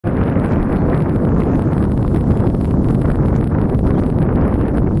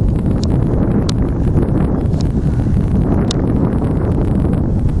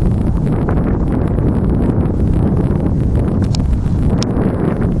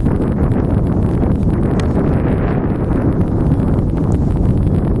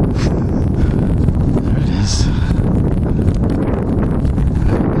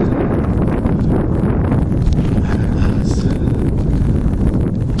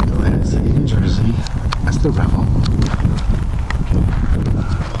the revel.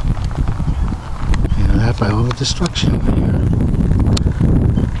 You know that by all the destruction over here.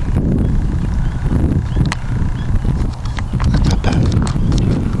 Not that bad.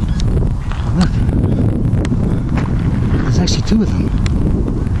 Oh, look. There's actually two of them.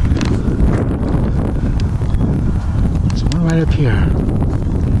 There's one right up here.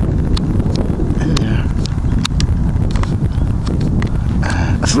 And there.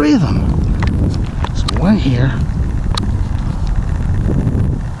 Three of them. So one here.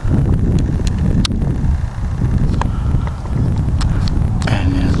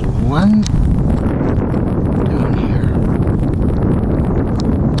 And there's one down here.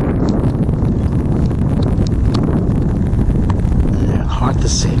 Yeah, hard to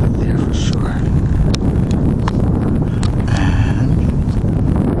see up there for sure. And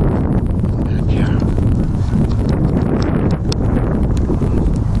back here.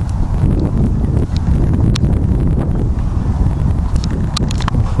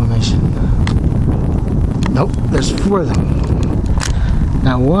 Nope, there's four of them.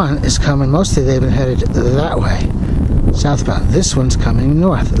 Now one is coming, mostly they've been headed that way, southbound. This one's coming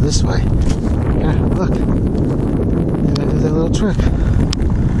north, this way. Yeah, look. They're gonna do their little trick.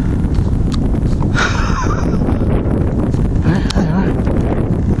 There they are.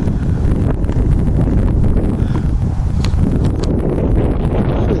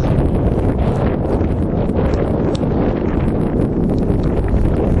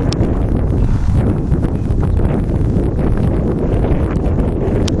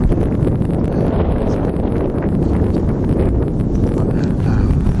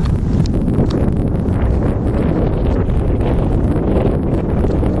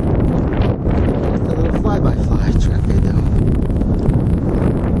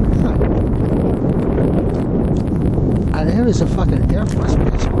 There is a fucking Air Force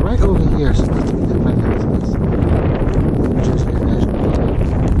base right over here. So let's get that right now.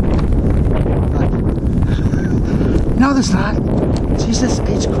 No, there's not. Jesus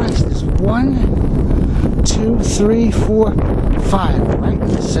H. Christ. There's 1, 2, 3, 4, 5 right in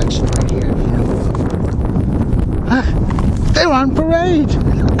this section right here. If you know. Huh? They're on parade.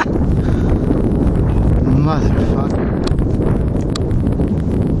 Motherfucker.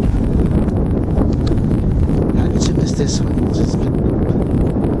 This one. Just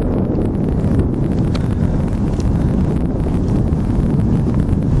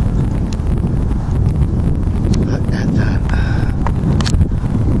look at that.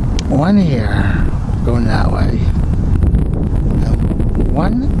 One here going that way.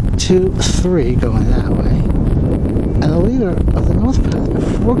 1, 2, 3 going that way. And the leader of the northbound.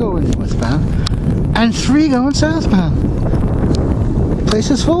 4 going northbound. And 3 going southbound. The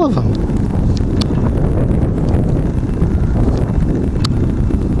place is full of them.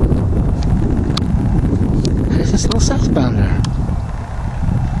 This little southbounder.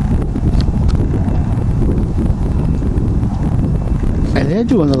 And they're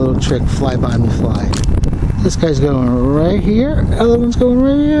doing a little trick, fly by me fly. This guy's going right here, the other one's going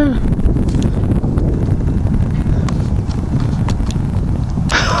right here.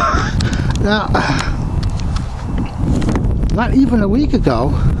 Now, not even a week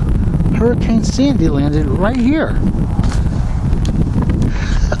ago, Hurricane Sandy landed right here.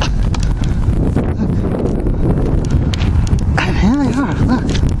 Here they are, look.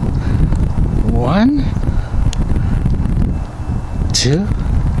 1, 2,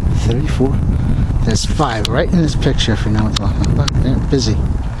 3, 4. There's 5 right in this picture if you know what I'm talking about. Look, they're busy.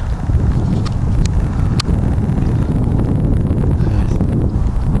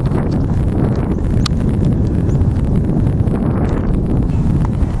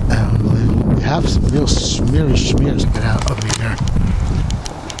 Unbelievable. We have some real smeary schmears get out over here.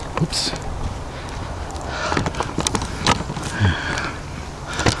 Oops.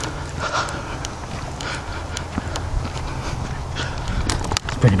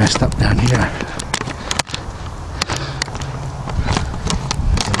 Pretty messed up down here.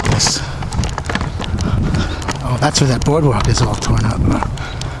 Look at this. Oh, that's where that boardwalk is all torn up.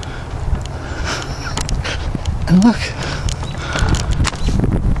 And look.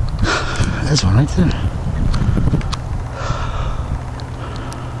 There's one right there.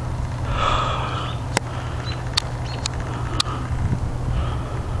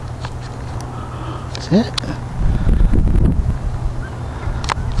 That's it.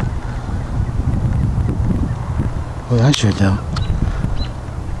 Well, I sure do.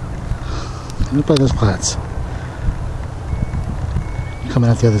 Look by those plants. Coming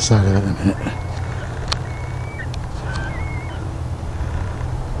out the other side of it in a minute.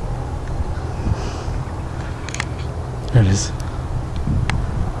 There it is.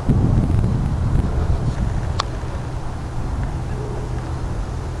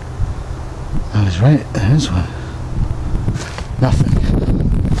 right. There's one. Nothing.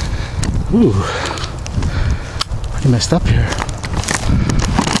 Ooh. Pretty messed up here.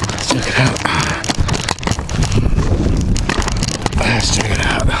 Let's check it out. Let's check it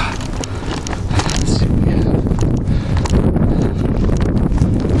out. Let's see what we have.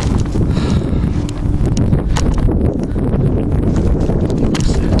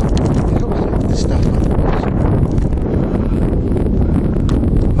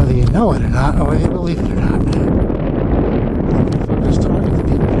 Whether you know it or not, or whether you believe it or not. Just talking to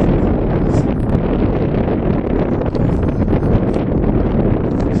people.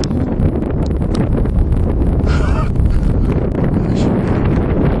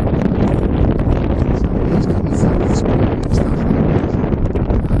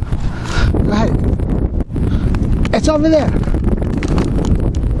 Go ahead. It's over there.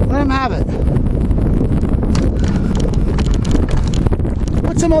 Let him have it.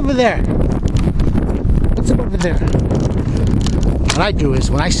 What's him over there? What's him over there? What I do is,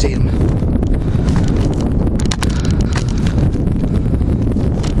 when I see him,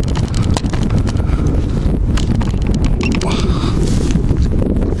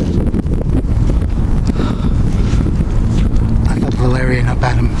 I got Valerian up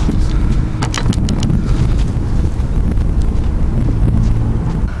at him.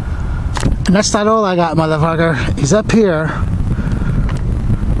 And that's not all I got, motherfucker. He's up here.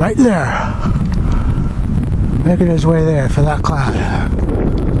 Right there. Making his way there for that cloud.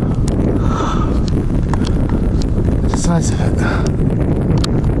 What's the size of it?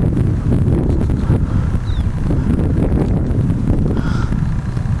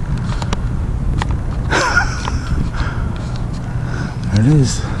 There it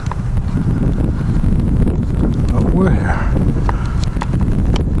is. But where?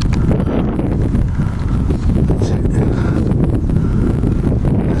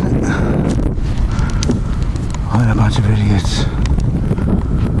 A bunch of idiots.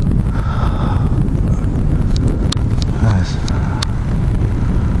 Nice.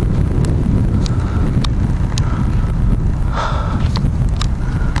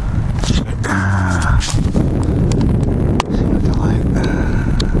 See what the light.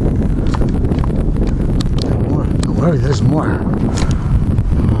 More. Don't worry, there's more.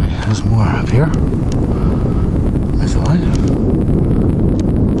 Oh, yeah, there's more up here. There's the light.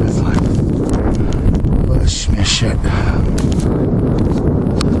 There's the light. Shit.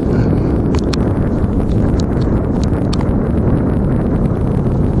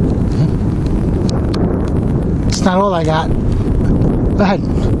 It's not all I got. Go ahead.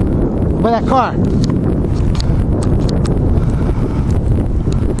 By that car.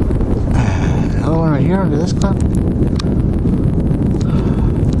 Another one right here under this cloud.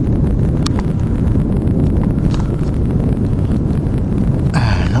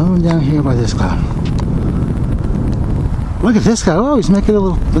 Another one down here by this cloud. Look at this guy. Oh, he's making a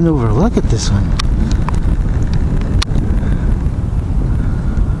little maneuver. Look at this one.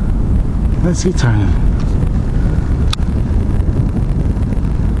 Let's see, turning.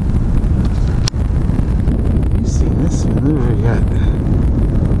 You've seen this maneuver yet.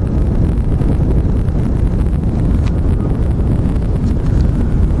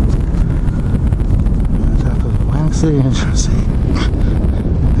 On top of Atlantic City entrance.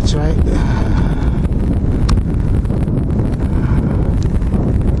 That's right.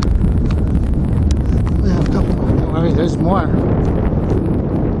 There's more.